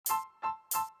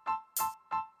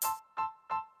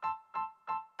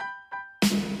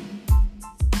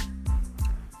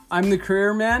I'm the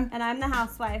career man. And I'm the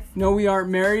housewife. No, we aren't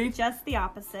married. Just the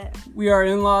opposite. We are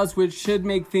in-laws, which should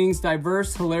make things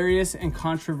diverse, hilarious, and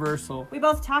controversial. We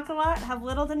both talk a lot, have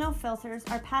little to no filters,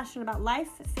 are passionate about life,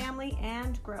 family,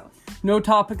 and growth. No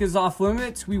topic is off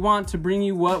limits. We want to bring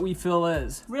you what we feel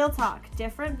is. Real talk,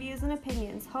 different views and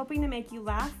opinions, hoping to make you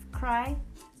laugh, cry,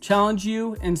 challenge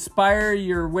you, inspire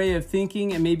your way of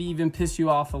thinking, and maybe even piss you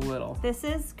off a little. This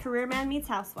is Career Man Meets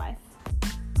Housewife.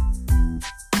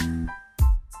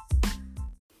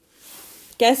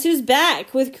 Guess who's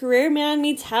back with Career Man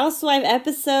Meets Housewife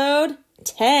episode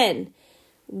 10.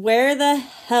 Where the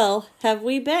hell have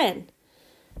we been?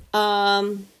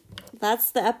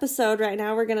 That's the episode right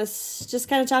now. We're going to just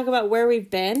kind of talk about where we've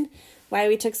been, why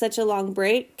we took such a long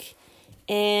break,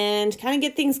 and kind of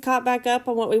get things caught back up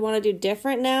on what we want to do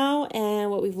different now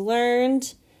and what we've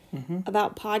learned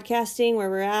about podcasting, where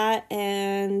we're at,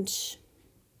 and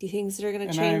the things that are going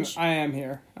to change. I am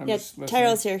here. I'm just listening.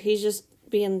 Tyrell's here. He's just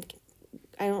being,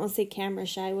 I don't want to say camera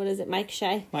shy. What is it? Mic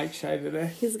shy? Mic shy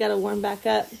today. He's got to warm back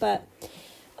up. But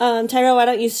Tyrell, why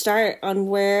don't you start on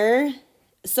where...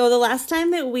 So the last time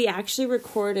that we actually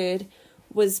recorded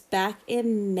was back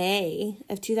in May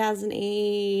of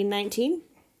 2019.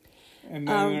 And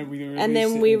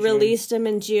then we released them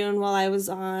in June while I was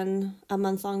on a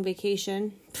month-long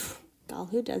vacation. God,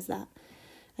 who does that?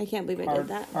 I can't believe I did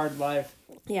that. Hard life.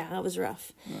 Yeah, that was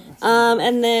rough.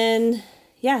 And then,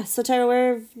 yeah, so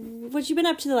Tyler, what you been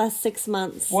up to the last 6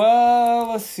 months?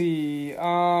 Well, let's see.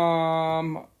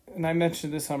 And I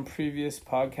mentioned this on previous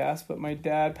podcasts, but my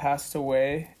dad passed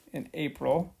away in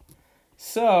April.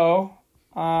 So,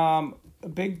 a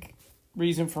big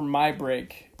reason for my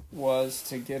break was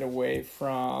to get away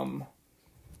from,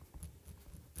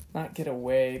 not get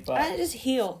away, but... just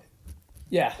heal.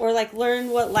 Yeah. Or, like, learn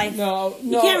what life... No.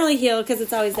 You can't really heal because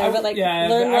it's always there, but, like,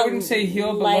 learn what I wouldn't say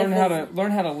heal, but learn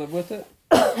how to live with it.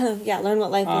 Yeah, learn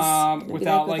what life is.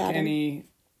 Without, like, any...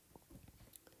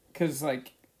 Because,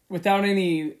 like, without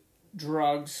any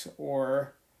drugs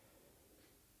or...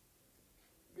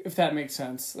 If that makes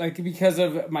sense. Like, because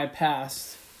of my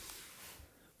past.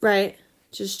 Right.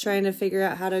 Just trying to figure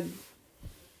out how to...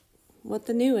 What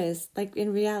the new is, like,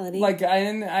 in reality. Like,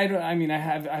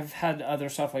 I've had other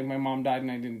stuff, like my mom died and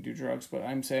I didn't do drugs, but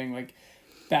I'm saying, like,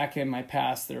 back in my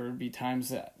past, there would be times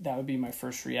that would be my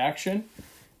first reaction,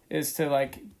 is to,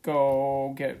 like,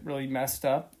 go get really messed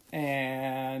up,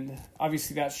 and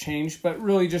obviously that's changed, but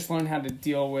really just learn how to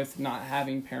deal with not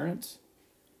having parents.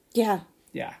 Yeah.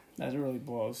 Yeah, that really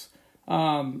blows.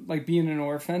 Like, being an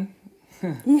orphan.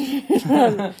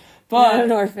 But not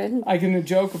an orphan. I can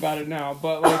joke about it now,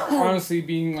 but, like, honestly,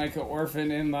 being, like, an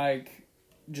orphan and, like,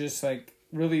 just, like,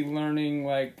 really learning,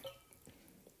 like,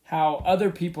 how other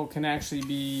people can actually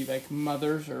be, like,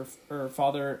 mothers or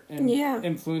father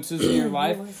influences in your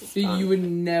life that you would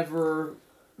never,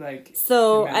 like,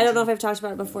 So, imagine. I don't know if I've talked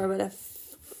about it before, but a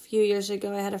few years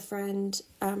ago, I had a friend,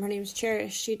 her name's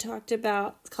Cherish. She talked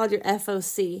about, it's called your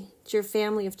FOC. It's your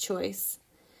family of choice.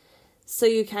 So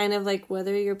you kind of, like,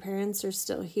 whether your parents are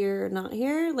still here or not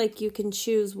here, like, you can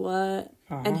choose what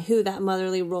and who that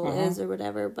motherly role is or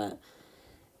whatever. But,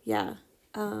 yeah.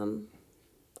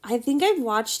 I think I've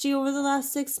watched you over the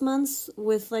last 6 months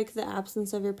with, like, the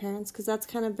absence of your parents. Because that's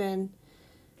kind of been...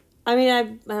 I mean, I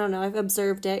don't know. I've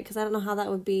observed it. Because I don't know how that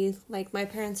would be. Like, my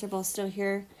parents are both still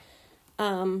here.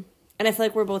 And I feel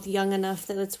like we're both young enough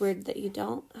that it's weird that you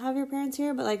don't have your parents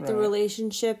here. But, like, the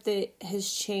relationship that has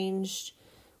changed...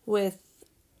 with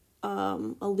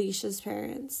Alicia's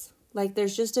parents. Like,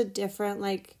 there's just a different,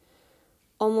 like,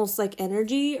 almost, like,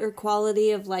 energy or quality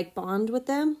of, like, bond with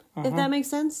them, if that makes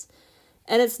sense.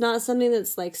 And it's not something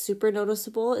that's, like, super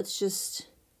noticeable. It's just,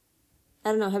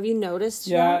 I don't know, have you noticed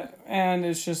that? And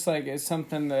it's just, like, it's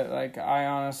something that, like, I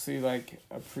honestly, like,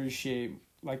 appreciate.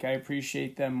 Like, I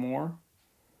appreciate them more.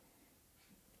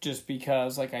 Just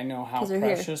because, like, I know how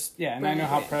precious... Here. Yeah, and I know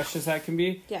how precious that can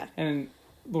be. Yeah. And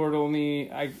Lord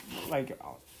only...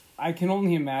 I can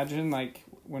only imagine, like,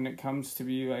 when it comes to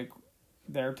be, like,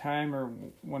 their time or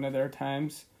one of their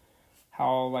times,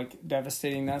 how, like,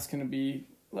 devastating that's going to be,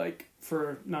 like,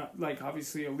 for, not, like,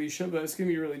 obviously Alicia, but it's going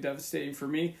to be really devastating for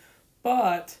me.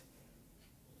 But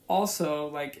also,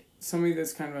 like, somebody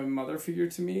that's kind of a mother figure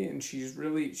to me, and she's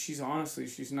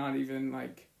not even,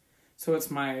 like, so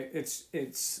it's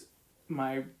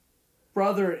my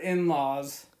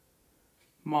brother-in-law's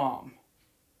mom,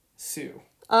 Sue.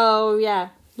 Oh, yeah.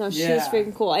 No, she was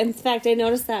freaking cool. In fact, I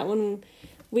noticed that when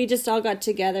we just all got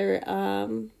together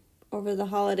over the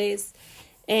holidays.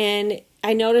 And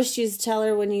I noticed you tell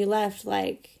her when you left,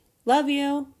 like, love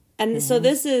you. And so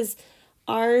this is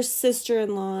our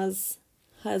sister-in-law's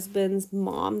husband's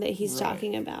mom that he's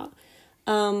talking about.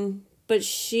 But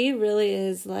she really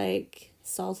is like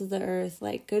salt of the earth,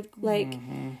 like good, like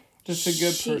just a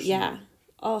good person. Yeah,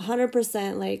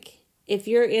 100%. Like if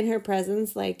you're in her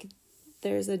presence, like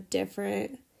there's a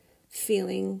different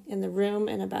feeling in the room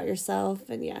and about yourself,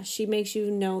 and yeah, she makes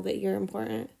you know that you're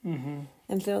important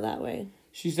and feel that way.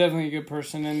 She's definitely a good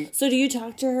person. And so, do you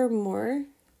talk to her more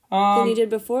than you did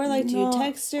before? Like, do you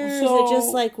text her? Or is it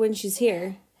just like when she's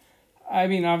here? I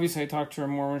mean, obviously, I talk to her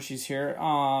more when she's here.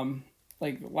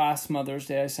 Like last Mother's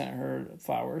Day, I sent her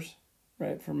flowers,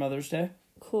 right, for Mother's Day.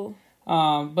 Cool.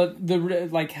 But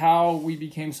like how we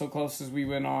became so close is we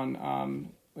went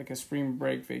on like a spring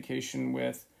break vacation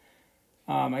with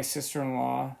my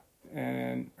sister-in-law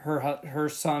and her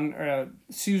son.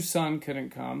 Sue's son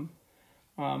couldn't come.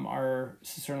 Our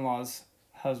sister-in-law's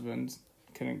husband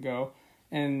couldn't go,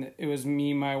 and it was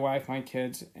me, my wife, my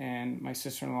kids, and my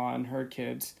sister-in-law and her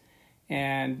kids,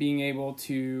 and being able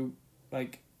to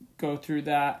like go through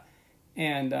that.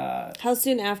 And how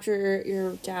soon after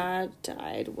your dad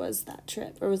died was that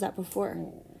trip, or was that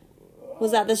before?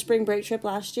 Was that the spring break trip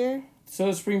last year?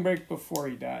 So spring break before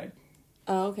he died.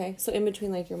 Oh, okay. So in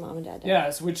between, like, your mom and dad died.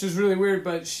 Yes, which is really weird,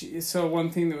 but so one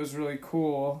thing that was really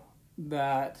cool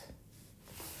that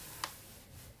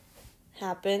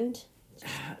happened.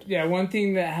 Yeah, one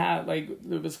thing that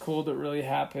that was cool that really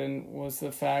happened was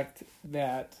the fact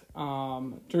that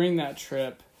during that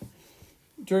trip,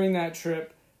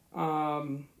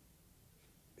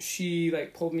 she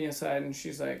like pulled me aside and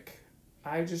she's like,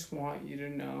 I just want you to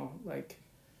know, like,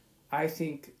 I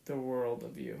think the world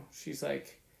of you. She's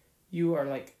like, you are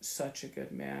like such a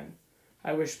good man.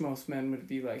 I wish most men would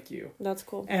be like you. That's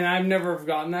cool. And I've never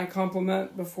gotten that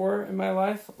compliment before in my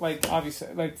life. Like,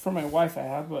 obviously, like from my wife I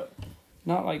have, but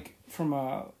not like from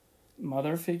a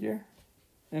mother figure.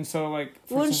 And so like...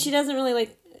 Well, she doesn't really,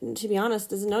 like, to be honest,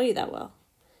 doesn't know you that well.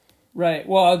 Right.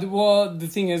 Well, the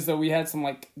thing is, though, we had some,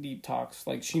 like, deep talks.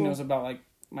 Like, she cool. knows about, like,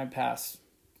 my past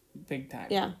big time.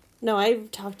 Yeah. No, I've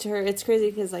talked to her. It's crazy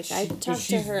because, like, I talked to her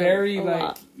She's very,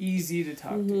 like, easy to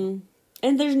talk to.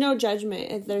 And there's no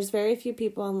judgment. There's very few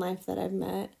people in life that I've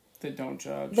met that don't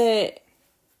judge. That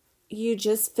you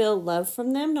just feel love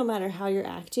from them no matter how you're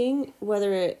acting,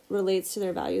 whether it relates to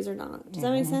their values or not. Does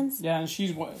that make sense? Yeah, and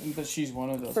she's one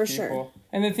of those For people. Sure.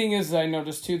 And the thing is, I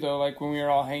noticed too, though, like when we were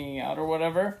all hanging out or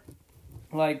whatever,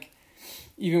 like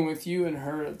even with you and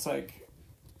her, it's like,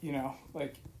 you know,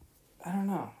 like, I don't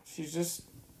know. She's just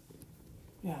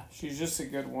a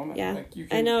good woman. Yeah. Like,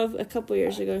 I know a couple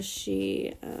years ago,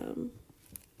 she, when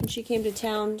she came to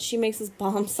town, she makes this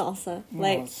bomb salsa.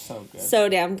 Like, it's so good. So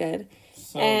damn good.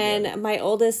 So and good. My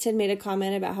oldest had made a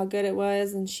comment about how good it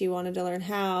was, and she wanted to learn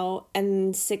how.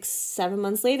 And 6-7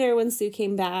 months later, when Sue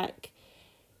came back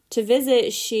to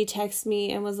visit, she texted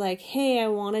me and was like, hey, I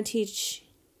want to teach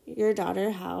your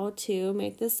daughter how to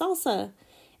make this salsa.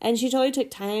 And she totally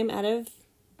took time out of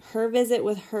her visit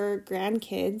with her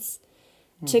grandkids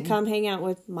to come hang out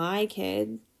with my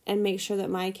kid and make sure that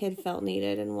my kid felt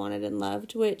needed and wanted and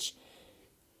loved, which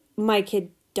my kid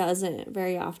doesn't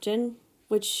very often,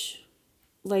 which,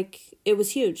 like, it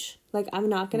was huge. Like, I'm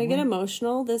not going to get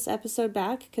emotional this episode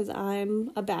back because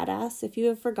I'm a badass, if you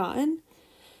have forgotten.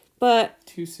 But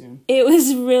too soon. It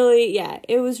was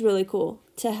really cool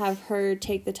to have her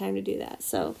take the time to do that.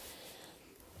 So,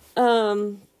 I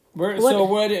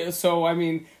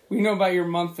mean, we know about your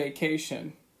month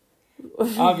vacation.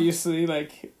 Obviously,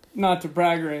 like, not to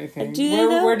brag or anything.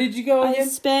 Where did you go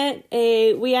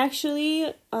again? We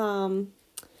actually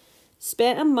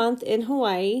spent a month in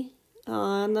Hawaii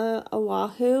on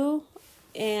Oahu,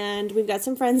 and we've got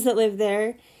some friends that live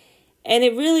there. And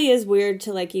it really is weird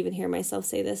to, like, even hear myself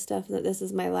say this stuff, that this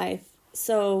is my life.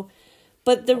 So,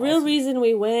 but the real reason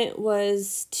we went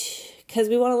was because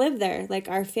we want to live there. Like,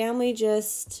 our family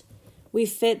we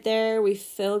fit there, we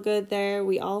feel good there,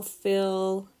 we all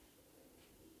feel,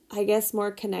 I guess,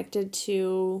 more connected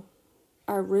to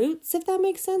our roots, if that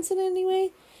makes sense in any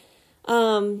way.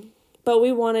 But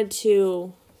we wanted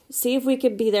to see if we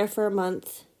could be there for a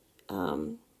month,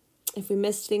 if we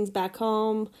missed things back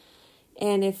home,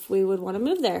 and if we would want to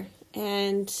move there.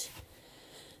 And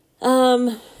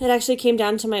it actually came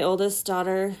down to my oldest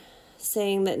daughter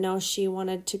saying that no, she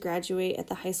wanted to graduate at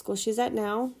the high school she's at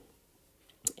now.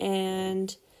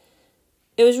 And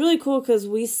it was really cool because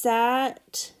we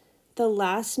sat the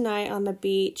last night on the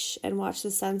beach and watched the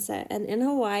sunset. And in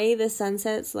Hawaii, the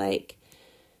sunsets, like,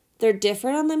 they're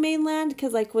different on the mainland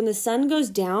because, like, when the sun goes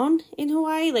down in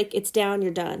Hawaii, like, it's down,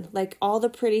 you're done. Like, all the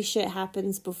pretty shit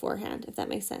happens beforehand, if that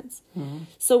makes sense.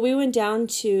 So we went down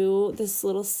to this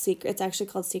little it's actually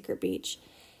called Secret Beach.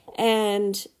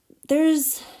 And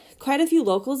there's quite a few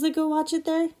locals that go watch it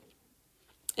there.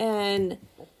 And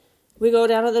we go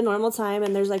down at the normal time,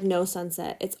 and there's, like, no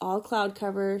sunset. It's all cloud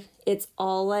covered. It's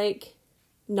all, like,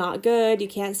 not good. You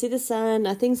can't see the sun.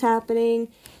 Nothing's happening.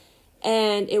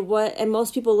 And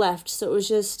most people left. So it was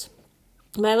just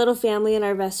my little family and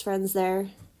our best friends there,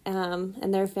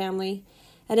 and their family.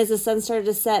 And as the sun started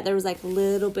to set, there was, like, a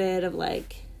little bit of,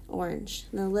 like, orange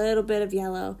and a little bit of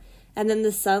yellow. And then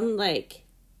the sun, like,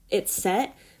 it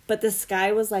set, but the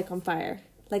sky was, like, on fire.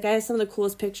 Like, I have some of the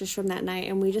coolest pictures from that night,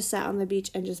 and we just sat on the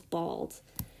beach and just bawled.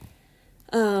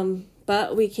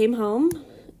 But we came home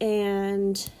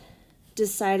and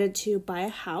decided to buy a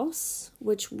house,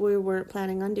 which we weren't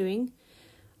planning on doing.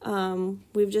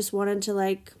 We've just wanted to,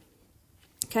 like,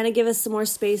 kind of give us some more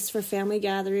space for family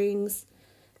gatherings,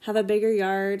 have a bigger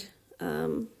yard,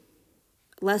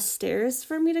 less stairs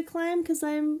for me to climb because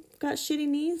I've got shitty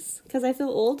knees because I feel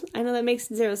old. I know that makes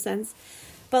zero sense.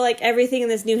 But, like, everything in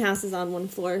this new house is on one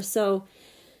floor. So,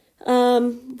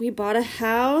 we bought a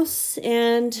house,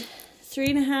 and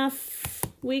 3.5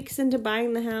 weeks into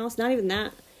buying the house, not even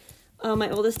that, my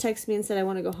oldest texted me and said, I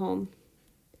want to go home.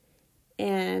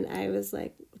 And I was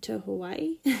like, to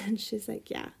Hawaii? And she's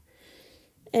like, yeah.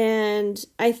 And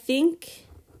I think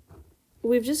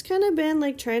we've just kind of been,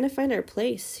 like, trying to find our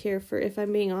place here, if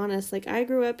I'm being honest. Like, I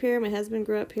grew up here. My husband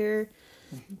grew up here.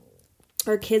 Mm-hmm.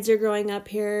 Our kids are growing up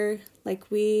here. Like,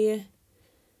 I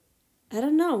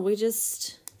don't know.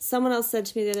 Someone else said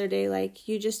to me the other day, like,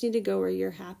 you just need to go where you're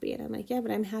happy. And I'm like, yeah,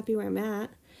 but I'm happy where I'm at.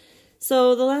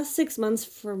 So the last 6 months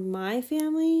for my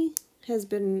family has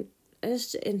been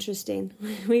just interesting.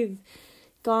 We've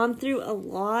gone through a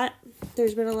lot.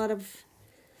 There's been a lot of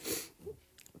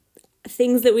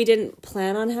things that we didn't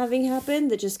plan on having happen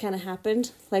that just kind of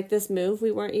happened. Like this move.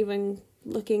 We weren't even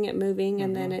looking at moving,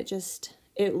 and then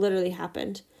it literally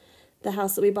happened. The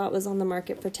house that we bought was on the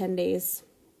market for 10 days,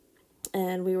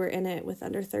 and we were in it with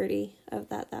under 30 of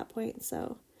that point.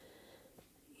 So,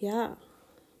 yeah.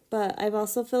 But I've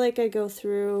also feel like I go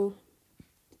through,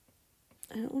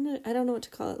 I don't know what to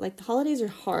call it. Like, the holidays are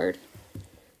hard.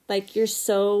 Like, you're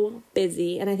so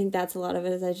busy, and I think that's a lot of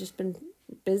it is I've just been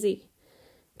busy.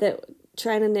 That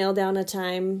trying to nail down a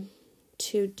time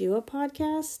to do a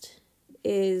podcast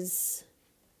is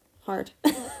hard.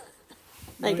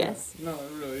 I guess. No,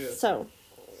 it really is. So.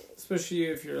 Especially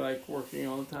if you're, like, working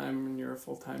all the time and you're a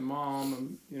full-time mom,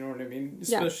 and you know what I mean?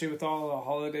 Especially with all the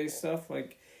holiday stuff.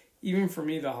 Like, even for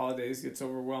me, the holidays gets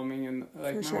overwhelming, and,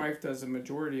 like, my wife does a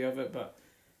majority of it, but,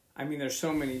 I mean, there's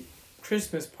so many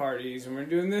Christmas parties, and we're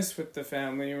doing this with the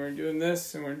family, and we're doing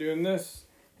this, and we're doing this.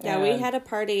 Yeah, we had a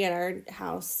party at our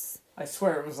house. I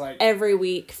swear it was, like... every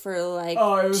week for, like,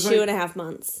 2.5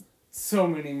 months. So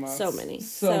many months. So many.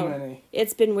 So many.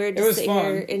 It's been weird to sit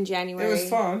here in January. It was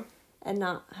fun. And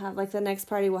not have, like, the next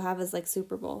party we'll have is, like,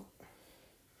 Super Bowl.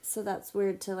 So that's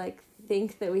weird to, like,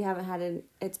 think that we haven't had it.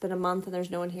 It's been a month and there's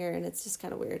no one here, and it's just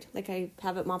kind of weird. Like, I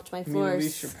haven't mopped my floors. I mean, at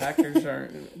least your Packers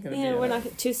aren't going to be yeah, we're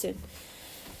not too soon.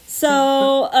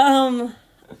 So,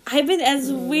 I've been,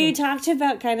 as we talked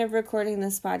about kind of recording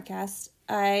this podcast,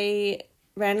 I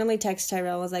randomly texted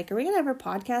Tyrell and was like, are we going to have our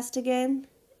podcast again?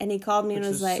 And he called me and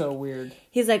was like... so weird.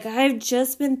 He's like, I've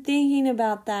just been thinking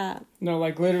about that. No,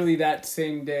 like, literally that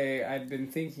same day, I'd been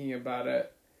thinking about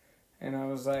it. And I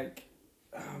was like,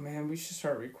 oh, man, we should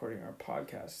start recording our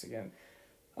podcast again.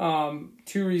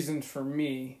 2 reasons for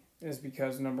me is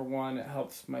because, number one, it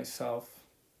helps myself.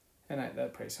 And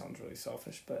that probably sounds really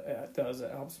selfish, but it does.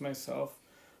 It helps myself.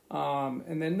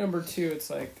 And then number 2, it's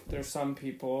like, there's some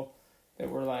people that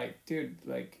were like, dude,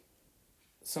 like...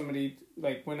 somebody,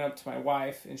 like, went up to my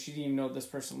wife, and she didn't even know this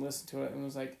person listened to it, and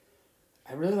was like,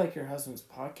 I really like your husband's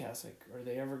podcast. Like, are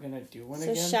they ever going to do one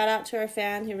again? So shout out to our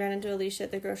fan who ran into Alicia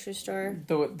at the grocery store.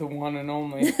 The one and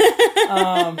only.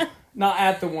 Not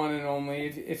at the one and only.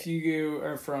 If you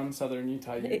are from Southern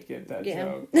Utah, you'd get that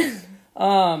joke.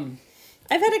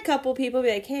 I've had a couple people be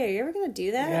like, hey, are you ever going to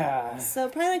do that? Yeah. So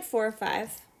probably like 4 or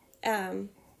 5.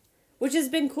 Which has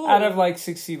been cool. Out of, like,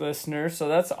 60 listeners, so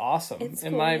that's awesome. It's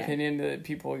in cool, my opinion, that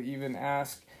people even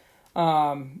ask.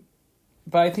 But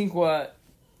I think what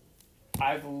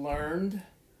I've learned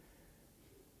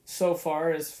so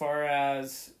far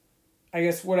as, I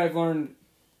guess what I've learned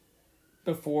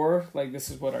before, like, this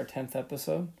is what, our 10th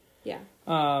episode? Yeah.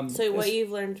 So what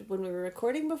you've learned when we were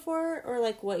recording before, or,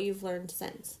 like, what you've learned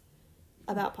since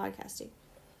about podcasting?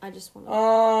 I just want to...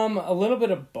 a little bit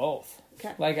of both.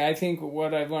 Okay. Like, I think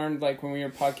what I've learned, like, when we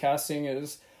were podcasting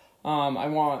is, I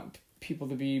want people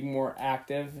to be more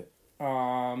active,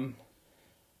 and,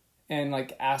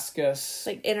 like, ask us...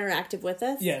 like, interactive with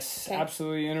us? Yes, okay.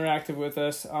 Absolutely interactive with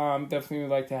us. Definitely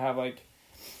would like to have, like,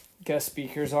 guest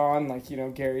speakers on, like, you know,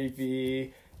 Gary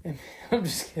Vee, And I'm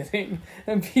just kidding.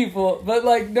 And people, but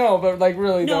like, no, but like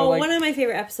really No, though. Like, one of my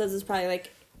favorite episodes is probably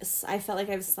like, I felt like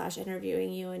I was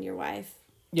interviewing you and your wife.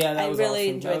 yeah, that was really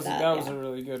awesome. enjoyed that. That was a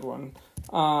really good one.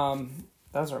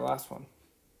 That was our last one.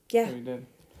 Yeah. That we did.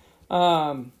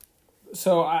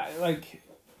 So I like,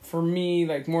 for me,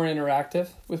 like more interactive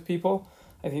with people.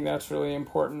 I think that's really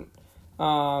important.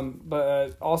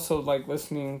 But also like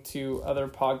listening to other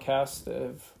podcasts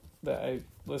that I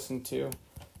listen to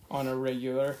on a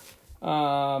regular.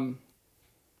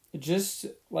 Just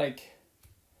like,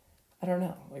 I don't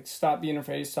know, like stop being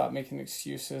afraid, stop making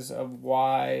excuses of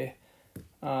why,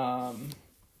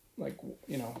 like,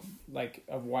 you know, like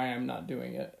of why I'm not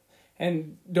doing it.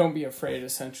 And don't be afraid,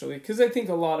 essentially, because I think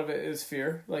a lot of it is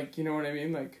fear. Like, you know what I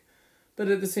mean? Like, but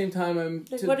at the same time,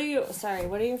 what are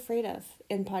you afraid of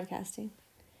in podcasting?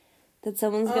 That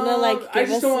someone's gonna like. I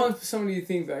just don't want somebody to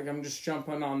think like I'm just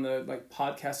jumping on the like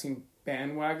podcasting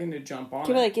bandwagon to jump on.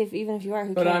 Like even if you are,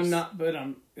 who but cares? I'm not. But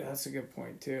that's a good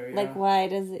point too. Yeah. Like, why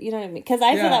does it? You know what I mean? Because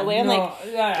I feel that way.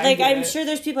 I'm I'm sure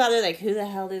there's people out there like, who the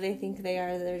hell do they think they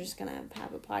are? They're just gonna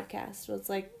have a podcast. Well, it's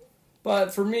like.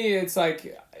 But for me, it's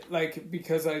like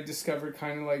because I discovered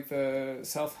kind of like the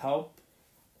self-help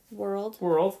world,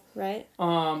 right?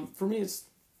 For me, it's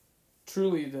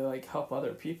truly to like help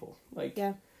other people. Like,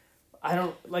 yeah. I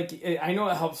don't like. I know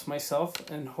it helps myself,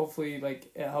 and hopefully, like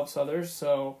it helps others.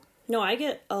 So no, I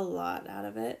get a lot out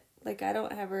of it. Like I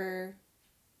don't ever.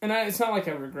 And it's not like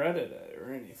I regretted it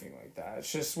or anything like that.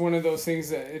 It's just one of those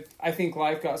things that I think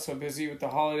life got so busy with the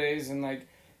holidays and like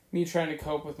me trying to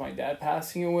cope with my dad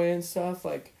passing away and stuff.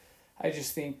 Like I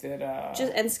just think that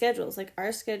and schedules, like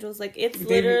our schedules, like it's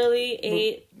literally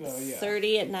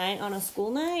 8:30 at night on a school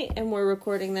night, and we're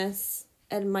recording this,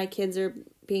 and my kids are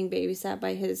being babysat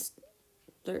by his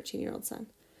 13-year-old son.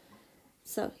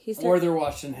 So or they're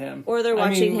watching him. Or they're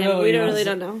watching him. Really, we really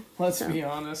don't know. Let's be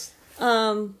honest.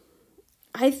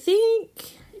 I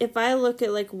think if I look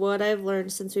at like what I've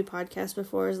learned since we podcast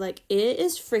before is like it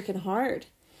is freaking hard.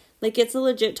 Like it's a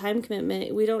legit time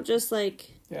commitment. We don't just like.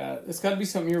 Yeah, it's got to be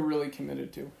something you're really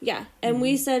committed to. Yeah, and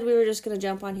we said we were just gonna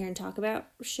jump on here and talk about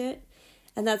shit,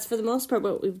 and that's for the most part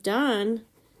what we've done.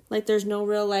 Like there's no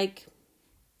real like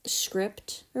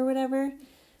script or whatever,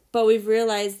 but we've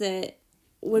realized that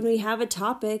when we have a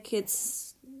topic,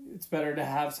 it's better to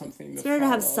have something. It's better to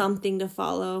have something to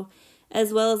follow,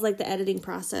 as well as like the editing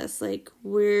process. Like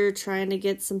we're trying to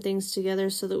get some things together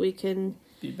so that we can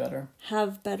be better,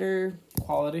 have better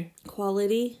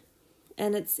quality,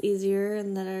 and it's easier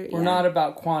and that we're not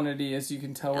about quantity, as you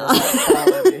can tell. We're about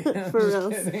quality. For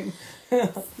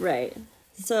real, right?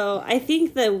 So I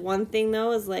think the one thing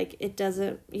though is like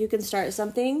you can start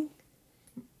something,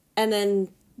 and then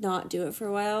not do it for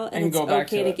a while, and it's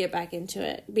okay to get back into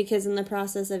it, because in the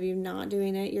process of you not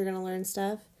doing it, you're going to learn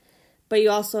stuff, but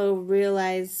you also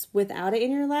realize without it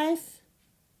in your life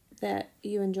that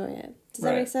you enjoy it. Does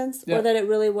that make sense? Yeah. Or that it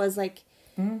really was like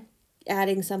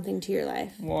adding something to your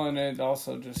life. Well, and it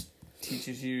also just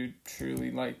teaches you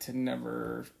truly like to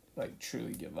never like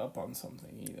truly give up on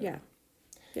something either. Yeah.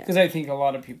 Because I think a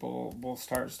lot of people will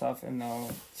start stuff and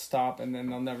they'll stop and then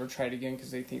they'll never try it again because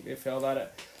they think they failed at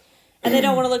it. And they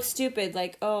don't want to look stupid,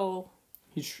 like, oh...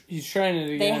 He's trying it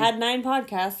again. They had 9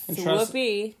 podcasts,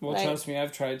 whoopee. Well, trust me,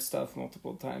 I've tried stuff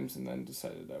multiple times and then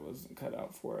decided I wasn't cut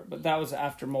out for it. But that was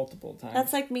after multiple times.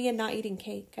 That's like me and not eating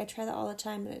cake. I try that all the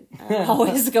time, and I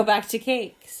always go back to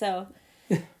cake, so...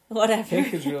 Whatever.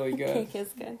 Cake is really good. Cake is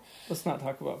good. Let's not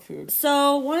talk about food.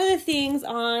 So, one of the things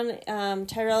on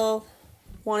Tyrell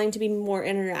wanting to be more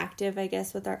interactive, I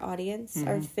guess, with our audience,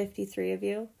 our 53 of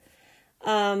you...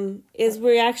 is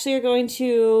we actually are going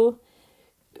to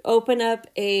open up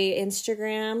a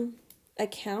Instagram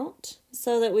account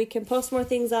so that we can post more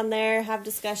things on there, have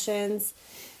discussions,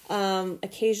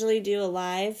 occasionally do a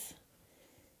live.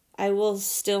 I will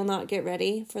still not get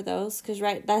ready for those because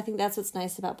I think that's what's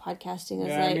nice about podcasting.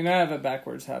 Is I have a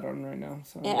backwards hat on right now.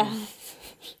 So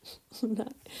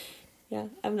yeah,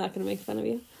 I'm not going to make fun of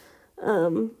you.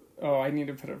 I need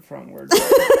to put it frontwards.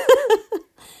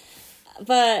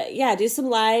 But yeah, do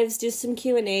some lives, do some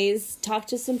Q&As, talk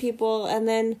to some people. And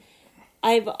then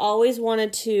I've always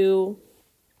wanted to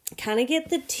kind of get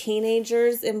the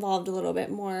teenagers involved a little bit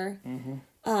more.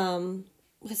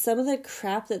 With some of the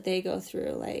crap that they go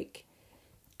through, like,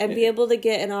 and be able to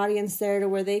get an audience there to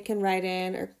where they can write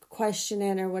in or question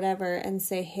in or whatever and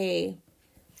say, hey,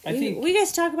 we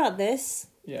guys talk about this.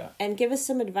 Yeah. And give us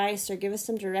some advice or give us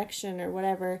some direction or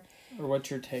whatever. Or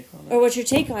what's your take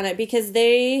on it? Because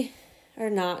they are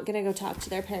not going to go talk to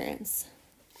their parents,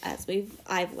 as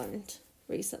I've learned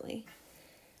recently.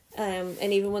 And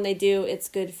even when they do, it's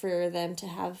good for them to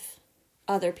have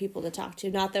other people to talk to.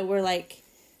 Not that we're like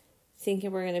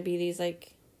thinking we're going to be these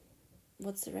like,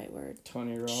 what's the right word?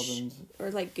 Tony Robbins. Or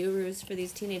like gurus for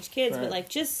these teenage kids, Right. but like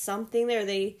just something there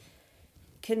they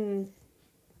can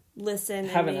listen.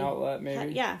 Have and an outlet,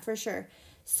 maybe. yeah, for sure.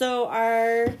 So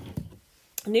our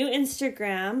new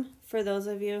Instagram, for those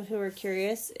of you who are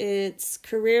curious, it's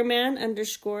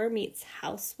careerman_meets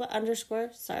house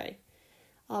 _ sorry.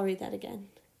 I'll read that again.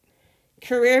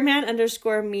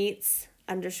 careerman_meets_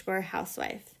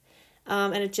 housewife.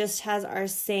 And it just has our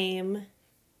same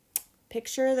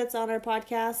picture that's on our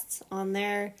podcasts on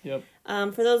there. Yep.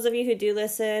 For those of you who do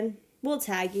listen, we'll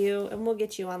tag you and we'll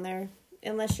get you on there,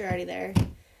 unless you're already there,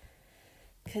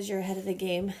 because you're ahead of the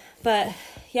game. But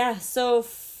yeah, so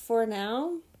for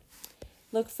now,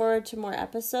 look forward to more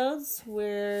episodes.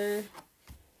 We're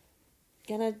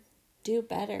gonna do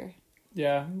better.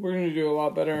 Yeah, we're going to do a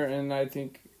lot better, and I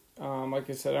think, like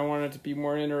I said, I want it to be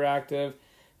more interactive.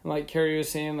 And like Carrie was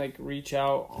saying, like, reach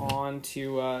out on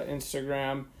to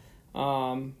Instagram.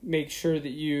 Make sure that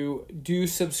you do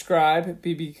subscribe,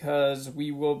 because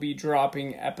we will be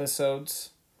dropping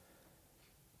episodes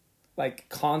like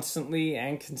constantly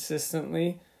and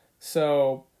consistently.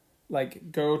 So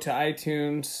like, go to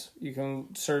iTunes, you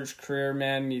can search Career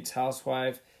Man Meets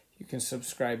Housewife, you can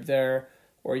subscribe there,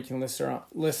 or you can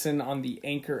listen on the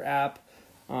Anchor app,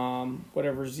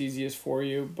 whatever's easiest for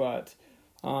you. But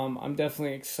I'm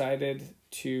definitely excited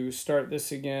to start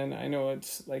this again. I know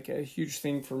it's like a huge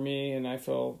thing for me, and I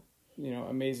feel,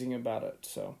 amazing about it.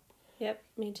 So. Yep,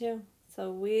 me too.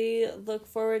 So we look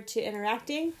forward to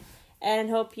interacting, and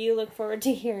hope you look forward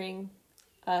to hearing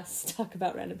us talk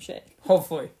about random shit.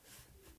 Hopefully.